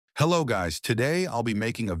Hello guys, today I'll be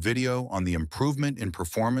making a video on the improvement in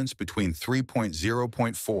performance between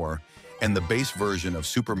 3.0.4 and the base version of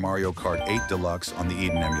Super Mario Kart 8 Deluxe on the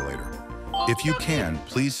Edenemulator. If you can,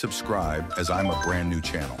 please subscribe as I'm a brand new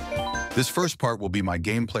channel. This first part will be my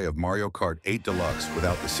gameplay of Mario Kart 8 Deluxe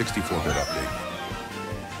without the 64-bit update.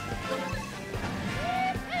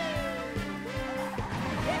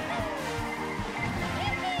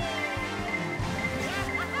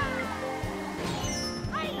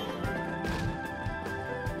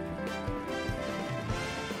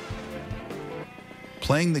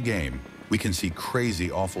 Playing the game, we can see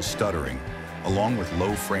crazy, awful stuttering, along with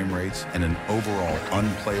low frame rates and an overall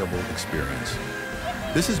unplayable experience.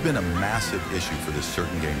 This has been a massive issue for this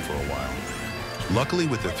certain game for a while. Luckily,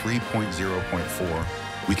 with the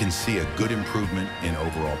 3.0.4, we can see a good improvement in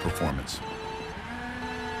overall performance.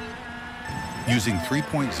 Using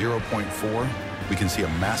 3.0.4, we can see a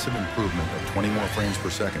massive improvement of 20 more frames per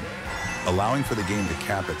second, allowing for the game to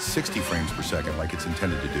cap at 60 frames per second like it's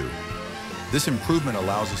intended to do. This improvement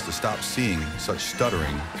allows us to stop seeing such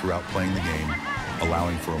stuttering throughout playing the game,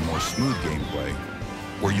 allowing for a more smooth gameplay,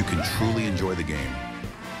 where you can truly enjoy the game.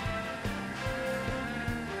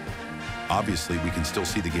 Obviously, we can still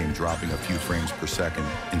see the game dropping a few frames per second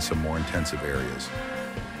in some more intensive areas.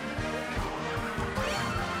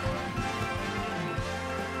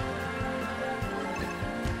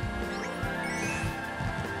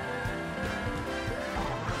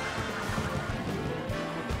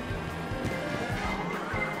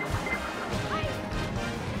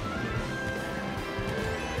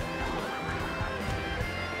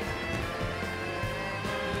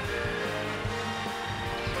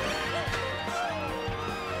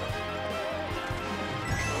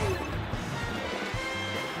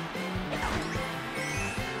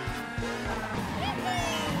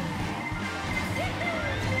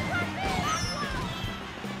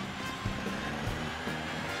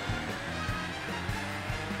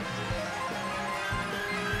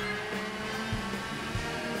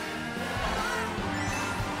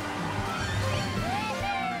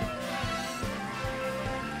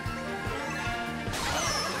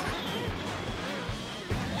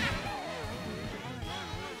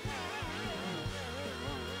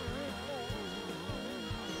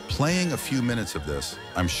 Playing a few minutes of this,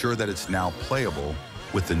 I'm sure that it's now playable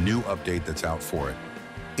with the new update that's out for it.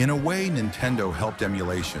 In a way, Nintendo helped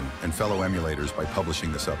emulation and fellow emulators by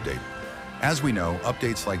publishing this update. As we know,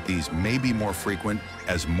 updates like these may be more frequent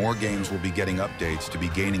as more games will be getting updates to be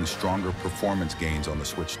gaining stronger performance gains on the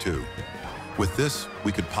Switch too. With this,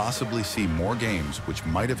 we could possibly see more games which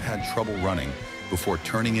might have had trouble running before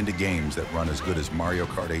turning into games that run as good as Mario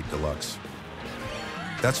Kart 8 Deluxe.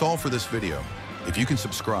 That's all for this video. If you can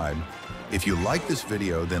subscribe, if you like this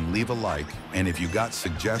video, then leave a like, and if you got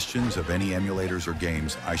suggestions of any emulators or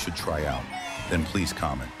games I should try out, then please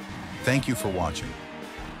comment. Thank you for watching.